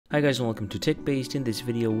Hi guys and welcome to TechBased. In this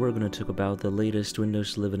video we're going to talk about the latest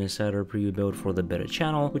Windows 11 Insider preview build for the beta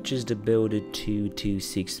channel, which is the build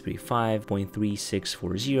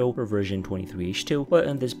 22635.3640 for version 23H2. But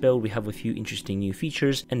in this build we have a few interesting new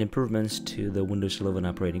features and improvements to the Windows 11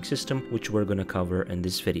 operating system, which we're going to cover in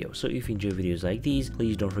this video. So if you enjoy videos like these,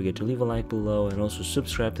 please don't forget to leave a like below and also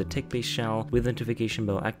subscribe to the TechBased channel with the notification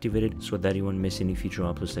bell activated so that you won't miss any future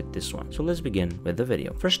uploads like this one. So let's begin with the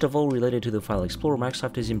video. First of all, related to the File Explorer,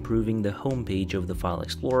 Microsoft is improving the home page of the File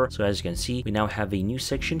Explorer. So as you can see, we now have a new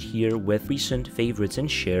section here with recent favorites and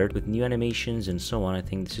shared with new animations and so on. I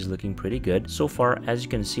think this is looking pretty good. So far, as you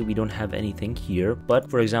can see, we don't have anything here, but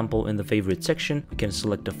for example, in the favorite section, we can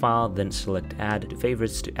select a file, then select add to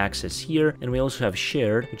favorites to access here. And we also have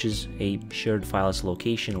shared, which is a shared files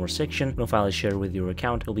location or section. When a file is shared with your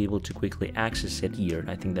account, you'll be able to quickly access it here.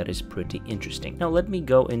 I think that is pretty interesting. Now let me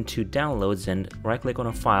go into downloads and right click on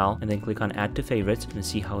a file and then click on add to favorites and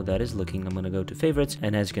see how that is looking. I'm going to go to favorites,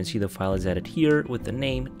 and as you can see, the file is added here with the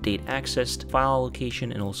name, date accessed, file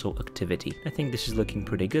location, and also activity. I think this is looking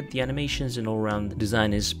pretty good. The animations and all-around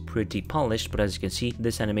design is pretty polished, but as you can see,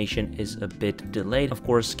 this animation is a bit delayed. Of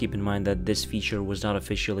course, keep in mind that this feature was not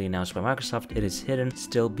officially announced by Microsoft. It is hidden,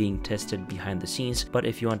 still being tested behind the scenes, but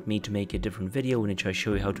if you want me to make a different video in which I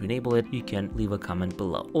show you how to enable it, you can leave a comment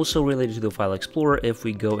below. Also related to the File Explorer, if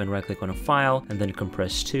we go and right click on a file and then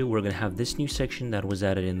compress to, we're going to have this new section that was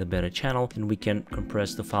added in the beta channel, and we can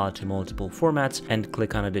compress the file to multiple formats and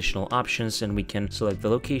click on additional options, and we can select the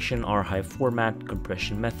location, archive format,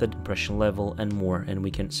 compression method, compression level, and more, and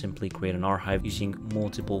we can simply create an archive using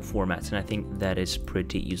multiple formats, and I think that is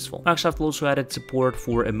pretty useful. Microsoft also added support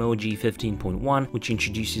for emoji 15.1, which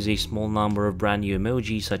introduces a small number of brand new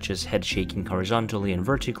emojis such as head shaking horizontally and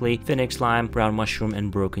vertically, Phoenix Lime, brown mushroom,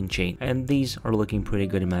 and broken chain, and these are looking pretty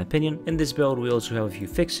good in my opinion. In this build we also have a few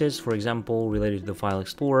fixes. For example, related to the File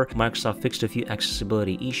Explorer, Microsoft fixed a few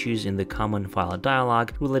accessibility issues in the common file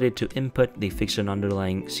dialog. Related to input, they fixed an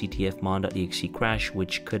underlying ctfmon.exe crash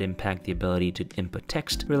which could impact the ability to input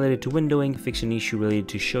text. Related to windowing, fixed an issue related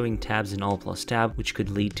to showing tabs in Alt plus Tab, which could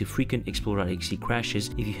lead to frequent Explorer.exe crashes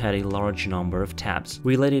if you had a large number of tabs.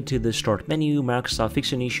 Related to the Start menu, Microsoft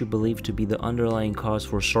fixed an issue believed to be the underlying cause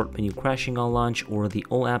for Start menu crashing on launch or the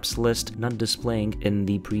All Apps list not displaying in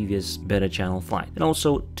the previous beta channel file. And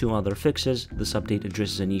also two other fixes. This update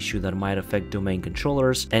addresses an issue that might affect domain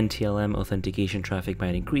controllers, NTLM authentication traffic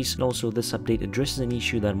might increase, and also this update addresses an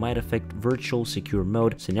issue that might affect virtual secure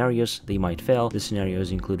mode scenarios. They might fail. The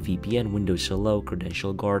scenarios include VPN, Windows Hello,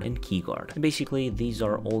 Credential Guard, and Key Guard. And basically, these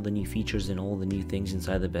are all the new features and all the new things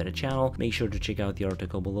inside the beta channel. Make sure to check out the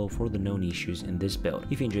article below for the known issues in this build.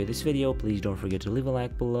 If you enjoyed this video, please don't forget to leave a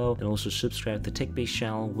like below and also subscribe to the TechBased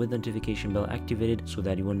channel with the notification bell activated so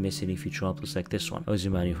that you won't miss any future uploads like this one. I was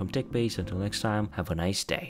Emmanuel from TechBased. Until next time, have a nice day.